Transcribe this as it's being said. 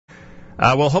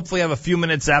We'll hopefully have a few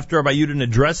minutes after Rabbi Yudin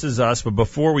addresses us, but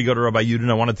before we go to Rabbi Yudin,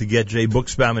 I wanted to get Jay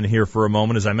Buchsbaum in here for a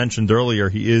moment. As I mentioned earlier,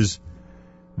 he is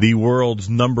the world's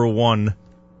 #1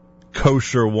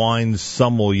 kosher wine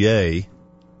sommelier.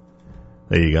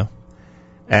 There you go.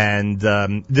 And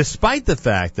despite the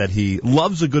fact that he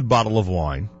loves a good bottle of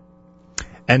wine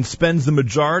and spends the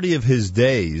majority of his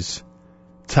days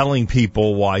telling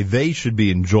people why they should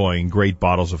be enjoying great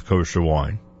bottles of kosher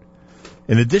wine,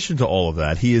 in addition to all of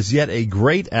that, he is yet a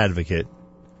great advocate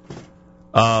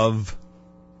of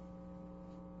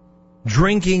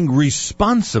drinking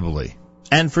responsibly.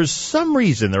 And for some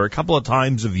reason, there are a couple of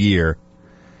times of year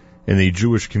in the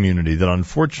Jewish community that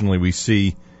unfortunately we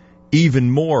see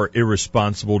even more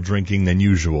irresponsible drinking than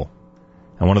usual.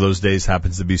 And one of those days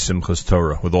happens to be Simchas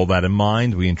Torah. With all that in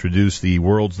mind, we introduce the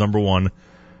world's #1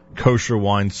 kosher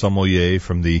wine sommelier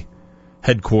from the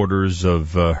headquarters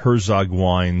of Herzog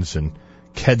Wines and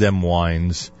Kedem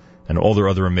Wines and all their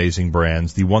other amazing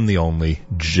brands, the one, the only,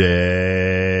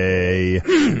 Jay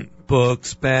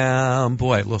Buchsbaum.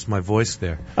 Boy, I lost my voice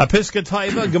there. A Piska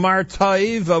Taiva, Gemar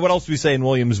Taiv. What else do we say in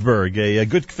Williamsburg? A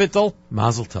good kvittel?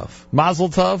 Mazel tov. Mazel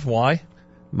tov. Why?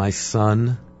 My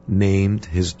son named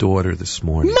his daughter this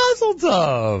morning. Mazel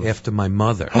tov. After my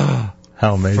mother.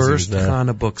 How amazing First is that?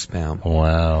 Chana Buchsbaum.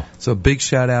 Wow. So big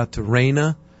shout out to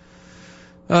Raina.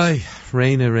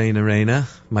 Raina,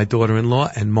 my daughter-in-law,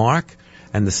 and Mark,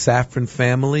 and the Safran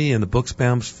family, and the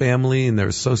Buchsbaum's family, and their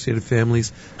associated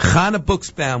families. Chana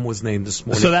Buchsbaum was named this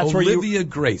morning. So that's Olivia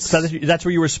Grace. So that's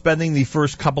where you were spending the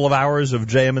first couple of hours of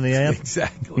JM in the AM?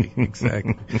 Exactly.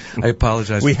 I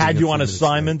apologize. We had you on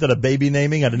assignment at a baby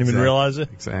naming. I didn't even realize it.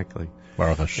 Exactly.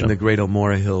 Baruch Hashem. In the great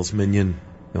Elmora Hills, Minyan,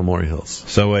 Elmora Hills.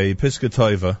 So a Piska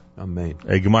Tova, Amen.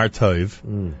 a Gemar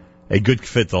Tov, a good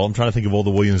kvittel. I'm trying to think of all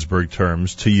the Williamsburg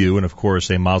terms to you, and of course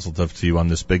a Mazel Tov to you on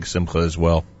this big simcha as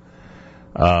well.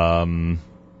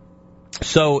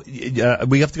 So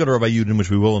we have to go to Rabbi Yudin, which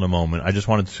we will in a moment. I just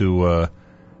wanted to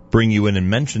bring you in and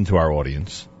mention to our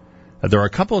audience that there are a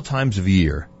couple of times of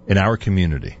year in our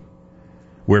community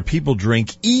where people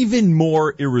drink even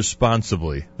more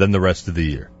irresponsibly than the rest of the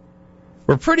year.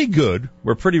 We're pretty good.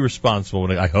 We're pretty responsible.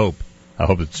 I hope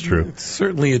it's true.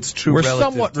 Certainly it's true. We're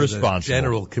relative somewhat to responsible. The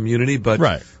general community, but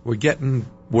right. We're getting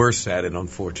worse at it,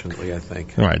 unfortunately, I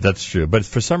think. Right, that's true. But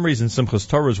for some reason, Simchas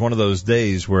Torah is one of those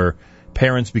days where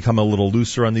parents become a little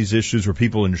looser on these issues, where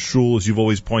people in shul, as you've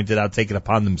always pointed out, take it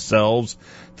upon themselves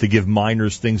to give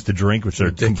minors things to drink, which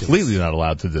they're completely not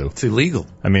allowed to do. It's illegal.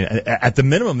 I mean, at the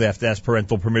minimum, they have to ask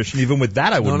parental permission. Even with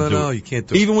that, I wouldn't do it. No, you can't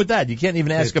do it. Even with that, you can't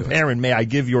even ask a parent, may I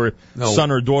give your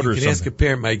son or daughter something? You can ask a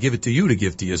parent, may I give it to you to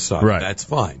give to your son? Right. That's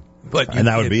fine. But and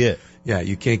that would be it. Yeah,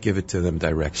 you can't give it to them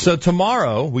directly. So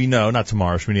tomorrow, we know, not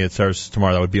tomorrow, Shmini Atzeres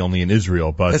tomorrow, that would be only in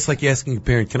Israel, but... That's like asking a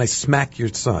parent, can I smack your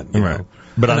son? You know?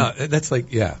 But that's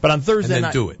like, yeah. But on Thursday and then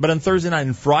night, do it. But on Thursday night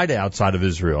and Friday outside of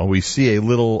Israel, we see a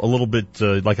little bit,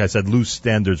 like I said, loose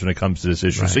standards when it comes to this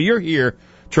issue. Right. So you're here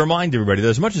to remind everybody that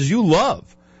as much as you love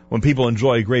when people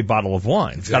enjoy a great bottle of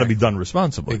wine, it's got to be done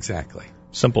responsibly. Exactly.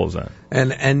 Simple as that.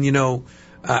 And you know,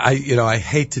 I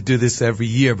hate to do this every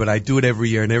year, but I do it every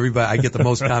year, and I get the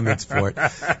most comments for it.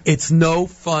 It's no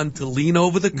fun to lean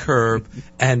over the curb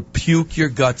and puke your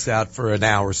guts out for an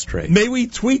hour straight. May we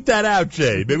tweet that out,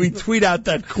 Jay? May we tweet out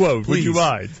that quote? Please. Would you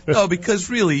mind? No, because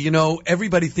really, you know,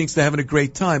 everybody thinks they're having a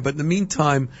great time, but in the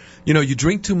meantime, you know, you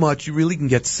drink too much, you really can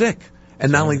get sick.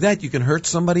 And not only that, you can hurt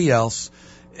somebody else.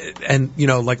 And, you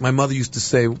know, like my mother used to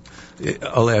say,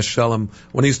 Aleh Shalom,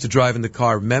 when I used to drive in the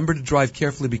car, remember to drive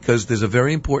carefully because there's a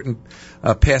very important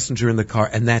passenger in the car,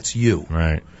 and that's you.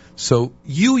 Right. So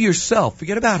you yourself,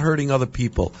 forget about hurting other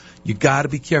people. You got to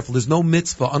be careful. There's no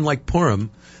mitzvah, unlike Purim,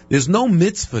 there's no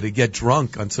mitzvah to get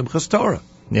drunk on Simchas Torah.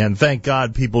 Yeah, and thank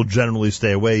God people generally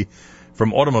stay away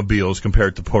from automobiles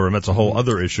compared to Purim. That's a whole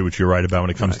other issue, which you're right about when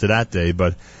it comes to that day,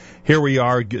 but... Here we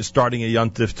are, starting a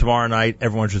Yontif tomorrow night.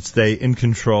 Everyone should stay in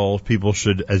control. People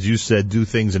should, as you said, do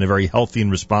things in a very healthy and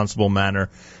responsible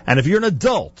manner. And if you're an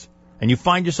adult and you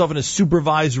find yourself in a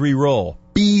supervisory role,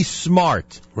 be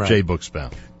smart, right. Jay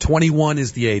Buchsbaum. 21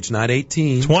 is the age, not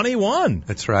 18. 21?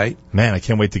 That's right. Man, I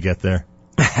can't wait to get there.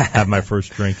 Have my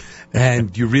first drink.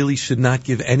 And you really should not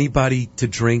give anybody to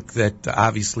drink that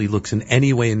obviously looks in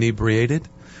any way inebriated.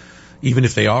 Even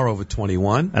if they are over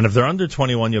 21. And if they're under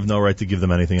 21, you have no right to give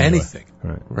them anything. Anything.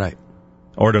 Anyway. Right.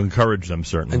 Or to encourage them,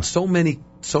 certainly. And so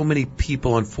many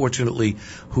people, unfortunately,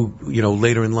 who, you know,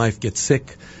 later in life get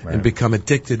sick and become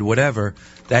addicted, whatever,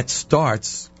 that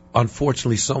starts,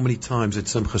 unfortunately, so many times at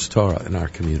Simchas Torah in our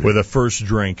community. With a first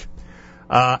drink.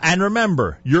 And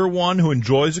remember, you're one who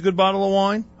enjoys a good bottle of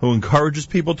wine, who encourages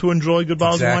people to enjoy good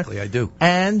bottles of wine. Exactly, I do.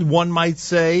 And one might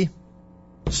say...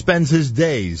 spends his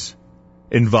days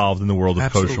involved in the world of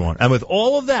Absolutely. kosher wine. And with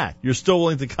all of that, you're still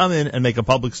willing to come in and make a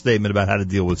public statement about how to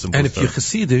deal with some And if you're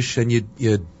Hasidish and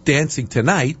you're dancing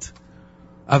tonight,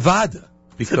 avada.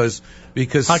 Because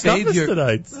How come save it's your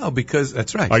tonight? No, because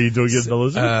that's right. Are you doing it in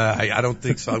Elizabeth? I don't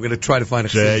think so. I'm going to try to find a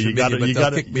Jay, Hasidish medium, but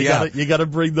they'll kick me out. you gotta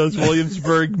bring those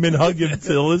Williamsburg minhagim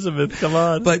to Elizabeth. Come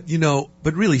on. But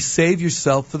really save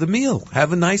yourself for the meal.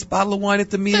 Have a nice bottle of wine at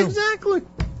the meal. Exactly.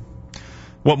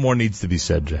 What more needs to be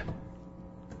said, Jay?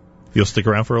 You'll stick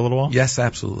around for a little while? Yes,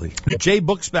 absolutely. Jay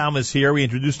Buchsbaum is here. We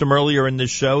introduced him earlier in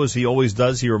this show. As he always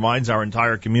does, he reminds our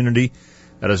entire community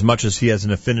that as much as he has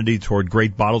an affinity toward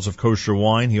great bottles of kosher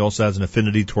wine, he also has an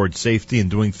affinity toward safety and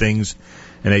doing things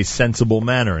in a sensible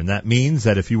manner. And that means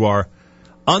that if you are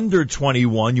under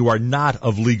 21, you are not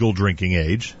of legal drinking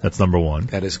age. That's number one.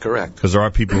 That is correct. Because there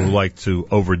are people who like to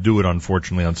overdo it,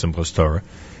 unfortunately, on Simchas Torah.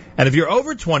 And if you're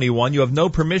over 21, you have no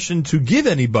permission to give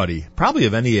anybody, probably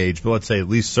of any age, but let's say at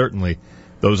least certainly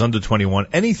those under 21,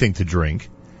 anything to drink.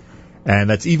 And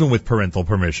that's even with parental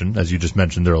permission, as you just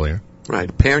mentioned earlier. Right.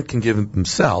 A parent can give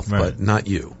himself, Right. but not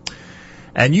you.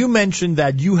 And you mentioned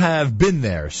that you have been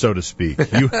there, so to speak.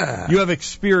 You have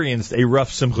experienced a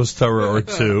rough Simchas Torah or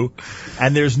two,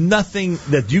 and there's nothing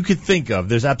that you could think of.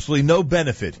 There's absolutely no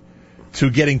benefit to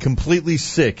getting completely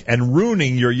sick and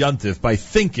ruining your yontif by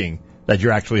thinking that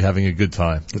you're actually having a good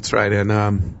time. That's right.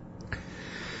 And,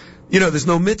 there's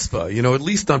no mitzvah. At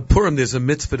least on Purim there's a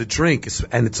mitzvah to drink,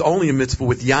 and it's only a mitzvah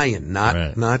with yayin,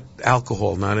 not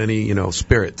alcohol, not any,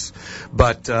 spirits.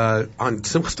 But on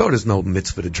Simchas Torah there's no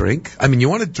mitzvah to drink. I mean, you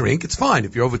want to drink, it's fine.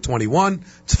 If you're over 21,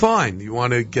 it's fine. You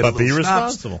want to get a But little be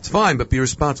schnapps, responsible. it's fine, but be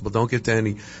responsible. Don't get to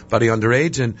anybody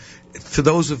underage. And for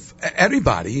those of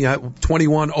everybody,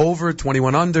 21 over,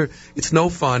 21 under, it's no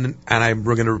fun. And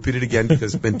we're going to repeat it again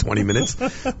because it's been 20 minutes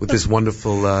with this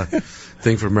wonderful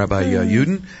thing from Rabbi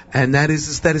Yudin. And that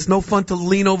is that it's no fun to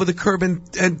lean over the curb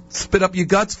and spit up your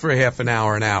guts for half an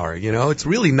hour. It's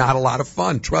really not a lot of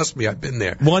fun. Trust me, I've been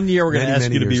there. One year we're going to Many, ask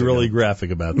many you to be years really ago.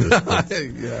 graphic about this.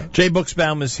 Yeah. Jay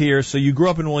Buchsbaum is here. So you grew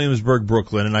up in Williamsburg,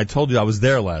 Brooklyn, and I told you I was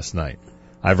there last night.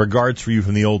 I have regards for you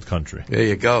from the old country. There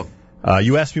you go.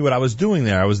 You asked me what I was doing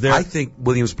there. I was there. I think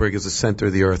Williamsburg is the center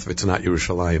of the earth if it's not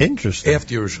Yerushalayim. Interesting.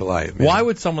 After Yerushalayim. Why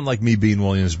would someone like me be in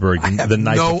Williamsburg I have the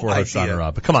night no before Hoshana idea.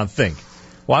 Rabbah? Come on, think.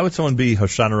 Why would someone be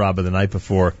Hoshana Rabbah the night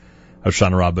before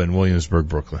Hoshana Rabbah in Williamsburg,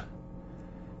 Brooklyn?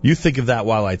 You think of that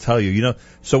while I tell you.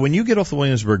 So when you get off the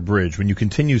Williamsburg Bridge, when you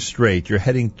continue straight, you're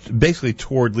heading basically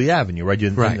toward Lee Avenue, right?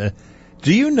 Right.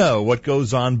 Do you know what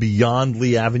goes on beyond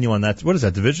Lee Avenue on that? What is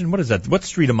that, Division? What is that? What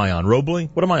street am I on? Roebling?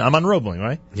 What am I? I'm on Roebling,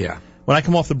 right? Yeah. When I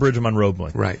come off the bridge, I'm on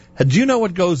Roebling. Right. Do you know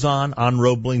what goes on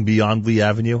Roebling beyond Lee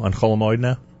Avenue on Chol Hamoed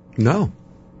now? No.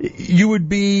 You would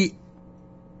be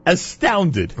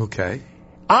astounded. Okay.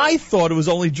 I thought it was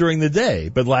only during the day,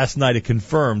 but last night it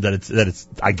confirmed that it's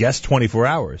I guess 24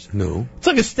 hours. No. It's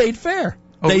like a state fair.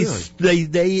 Oh,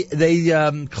 really?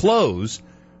 They close.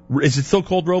 Is it still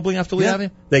called Roebling after Lee Yeah. Avenue?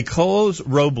 They close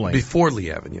Roebling. Before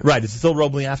Lee Avenue. Right. Is it still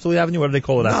Roebling after Lee Avenue? What do they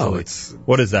call it after No, Lee? it's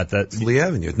What is that? it's Lee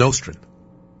Avenue. Nostrand.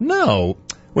 No.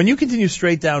 When you continue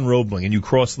straight down Roebling and you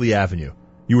cross Lee Avenue,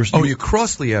 you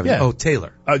cross Lee Avenue. Yeah. Oh,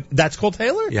 Taylor. That's called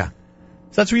Taylor? Yeah.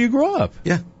 That's where you grew up.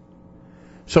 Yeah.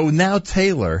 So now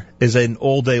Taylor is an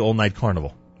all-day, all-night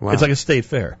carnival. Wow. It's like a state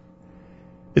fair.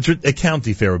 It's a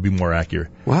county fair would be more accurate.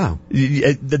 Wow.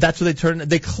 That's what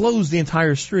they close the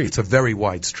entire street. It's a very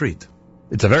wide street.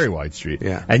 It's a very wide street.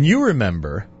 Yeah. And you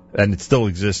remember, and it still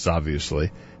exists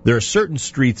obviously, there are certain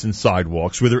streets and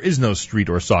sidewalks where there is no street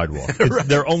or sidewalk. Right.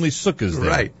 There are only sukkahs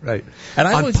there. Right. And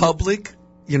I On always, public,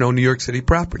 New York City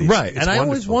property. Right. It's And I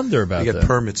always wonderful. wonder about You get that.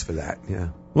 permits for that. Yeah.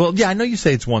 Well, yeah, I know you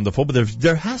say it's wonderful, but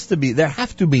there have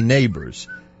to be neighbors.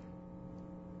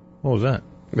 What was that?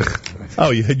 Oh,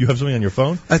 you have something on your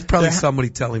phone? That's probably somebody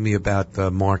telling me about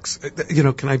Mark's.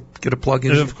 Can I get a plug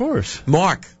in? Of course.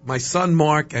 Mark, my son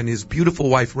Mark and his beautiful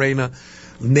wife Raina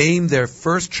named their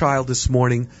first child this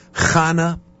morning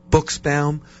Chana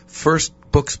Buchsbaum. First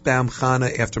Buchsbaum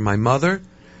Chana after my mother.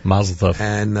 Mazel tov.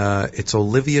 And it's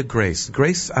Olivia Grace.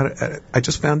 Grace, I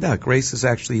just found out, Grace is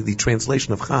actually the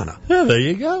translation of Chana. Yeah, there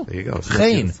you go. There you go. Isn't that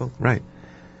Chain. beautiful? Right.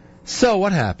 So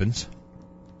what happens?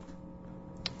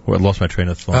 Well, I lost my train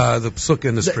of thought. The sukkah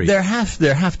in the street. There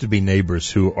have to be neighbors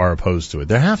who are opposed to it.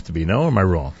 There have to be. No, or am I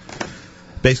wrong?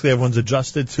 Basically, everyone's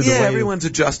adjusted to the way. Yeah, everyone's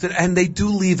adjusted, and they do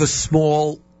leave a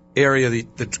small area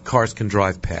that cars can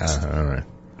drive past. All right.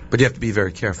 But you have to be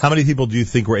very careful. How many people do you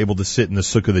think were able to sit in the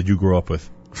sukkah that you grew up with?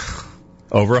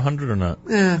 Over 100 or not?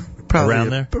 Yeah, probably Around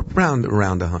there?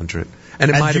 Around 100.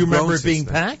 And it might do you have grown remember it being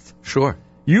since then. packed? Sure.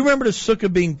 You remember the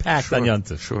sukkah being packed on Yom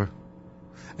Tov? Sure.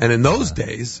 And in those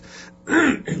days,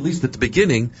 at least at the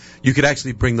beginning, you could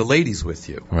actually bring the ladies with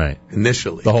you. Right.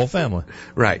 Initially. The whole family.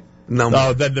 Right. No more.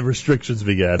 Oh, then the restrictions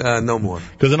began. No more.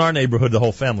 Because in our neighborhood, the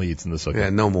whole family eats in the sukkah. Yeah,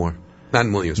 no more. Not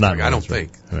in Williamsburg, I don't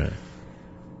think. Right.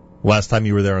 Last time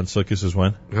you were there on Sukkot is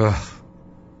when? I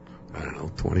don't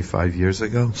know, 25 years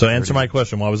ago. So answer my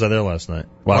question. Why was I there last night?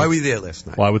 Why were you there last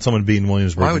night? Why would someone be in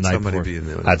Williamsburg Why would the night somebody before? be in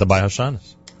there? I had to buy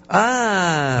Hashanahs.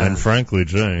 Ah. And frankly,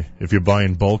 Jay, if you buy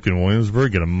in bulk in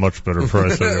Williamsburg, get a much better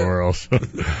price anywhere else.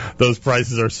 Those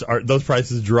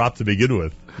prices drop to begin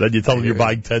with. Then you tell them you're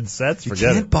buying 10 sets, forget it.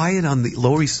 You can't buy it on the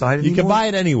Lower East Side anymore? You can buy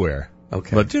it anywhere.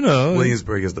 Okay. But,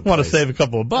 Williamsburg is the place. Want to save a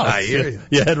couple of bucks. I hear you.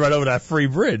 You head right over that free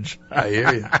bridge. I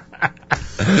hear you.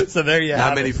 So there you have it.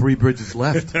 Not many free bridges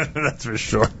left. That's for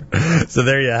sure. So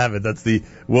there you have it. That's the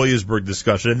Williamsburg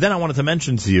discussion. And then I wanted to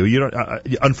mention to you,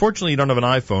 unfortunately, you don't have an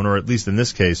iPhone, or at least in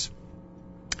this case,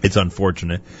 it's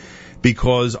unfortunate,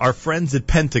 because our friends at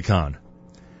Pentacon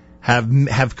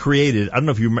have created, I don't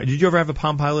know if did you ever have a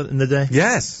Palm Pilot in the day?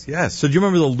 Yes. So do you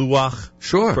remember the Luach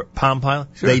Sure. Palm Pilot?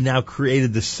 Sure. They now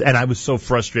created this, and I was so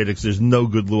frustrated because there's no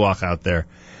good Luach out there,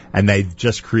 and they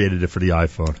just created it for the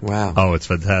iPhone. Wow. Oh, it's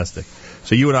fantastic.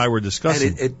 So you and I were discussing.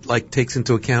 And it like takes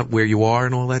into account where you are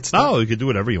and all that stuff? Oh, you could do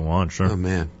whatever you want, sure. Oh,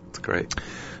 man. It's great.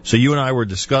 So you and I were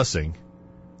discussing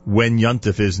when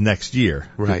Yontif is next year.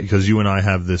 Right. Because you and I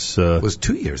have this... it was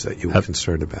 2 years that you were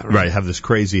concerned about, right? Right, have this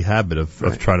crazy habit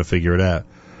of trying to figure it out.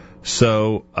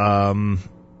 So, hang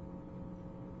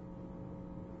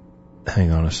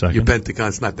on a second. Your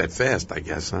Pentagon's not that fast, I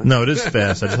guess, huh? No, it is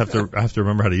fast. I just have to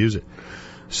remember how to use it.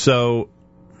 So,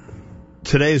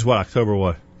 today is what? October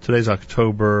what? Today is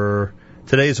Hoshana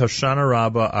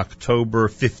Rabbah, October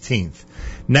 15th.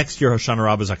 Next year, Hoshana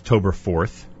Rabbah is October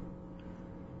 4th.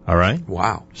 All right?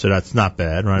 Wow. So that's not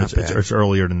bad, right? It's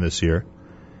earlier than this year.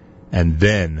 And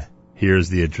then, here's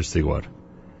the interesting one.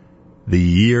 The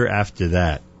year after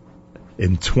that,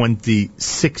 in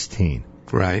 2016,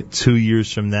 right, 2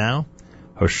 years from now,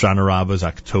 Hoshana Rabbah is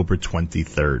October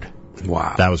 23rd.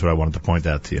 Wow. That was what I wanted to point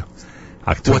out to you.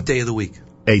 What day of the week?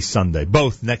 A Sunday.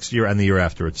 Both next year and the year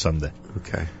after, it's Sunday.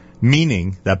 Okay.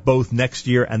 Meaning that both next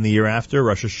year and the year after,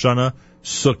 Rosh Hashanah,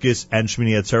 Sukkot, and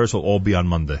Shmini Atzeres will all be on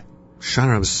Monday. Hoshana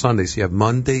Rabbah is Sunday, so you have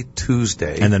Monday,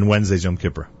 Tuesday. And then Wednesday's Yom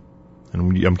Kippur.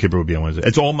 And Yom Kippur will be on Wednesday.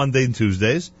 It's all Monday and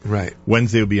Tuesdays. Right.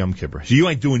 Wednesday will be Yom Kippur. So you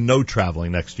ain't doing no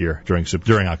traveling next year during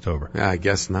October. Yeah, I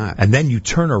guess not. And then you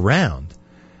turn around.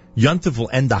 Yontif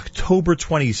will end October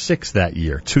 26th that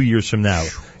year, 2 years from now.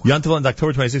 Yontif will end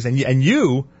October 26th, and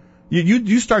you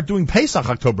start doing Pesach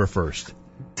October 1st.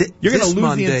 You're going to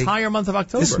lose the entire month of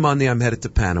October. This Monday I'm headed to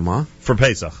Panama. For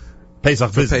Pesach.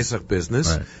 Pesach business. For Pesach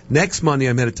business. Right. Next Monday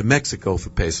I'm headed to Mexico for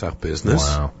Pesach business.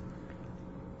 Wow.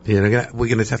 We're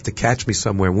going to have to catch me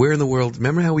somewhere. Where in the world?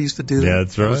 Remember how we used to do that? Yeah,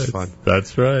 that's right. That was fun.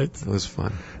 That's right. That was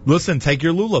fun. Listen, take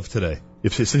your lulav today.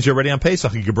 Since you're already on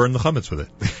Pesach, you can burn the chametz with it.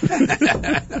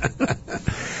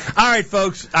 All right,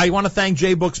 folks. I want to thank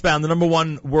Jay Buchsbaum,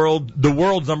 the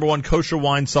world's number one kosher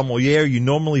wine sommelier. You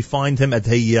normally find him at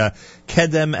the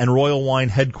Kedem and Royal Wine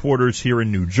headquarters here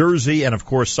in New Jersey, and of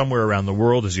course somewhere around the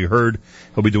world. As you heard,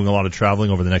 he'll be doing a lot of traveling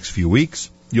over the next few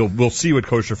weeks. We'll see you at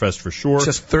Kosher Fest for sure.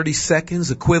 Just 30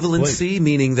 seconds equivalency,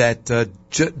 meaning that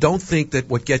don't think that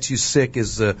what gets you sick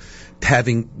is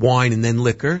having wine and then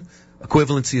liquor.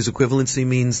 Equivalency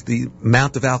means the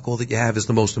amount of alcohol that you have is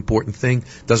the most important thing.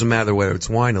 Doesn't matter whether it's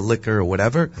wine or liquor or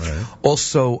whatever. Right.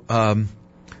 Also,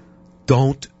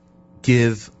 don't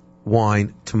give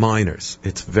wine to minors.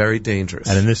 It's very dangerous.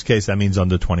 And in this case, that means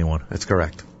under 21. That's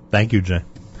correct. Thank you, Jay.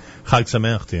 Chag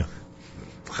Sameach to you.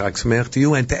 Chag Sameach to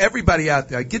you and to everybody out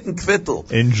there. Gitten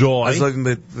Kvittel. Enjoy. I sagen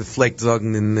mit Fleck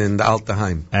sagen in the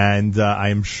Alterheim. And I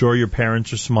am sure your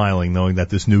parents are smiling knowing that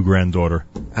this new granddaughter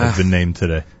has been named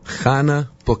today. Chana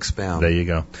Buchsbaum. There you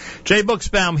go. Jay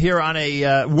Buchsbaum here on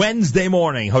a Wednesday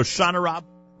morning. Hoshana Rabbah,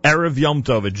 Erev Yom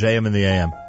Tov at JM in the AM.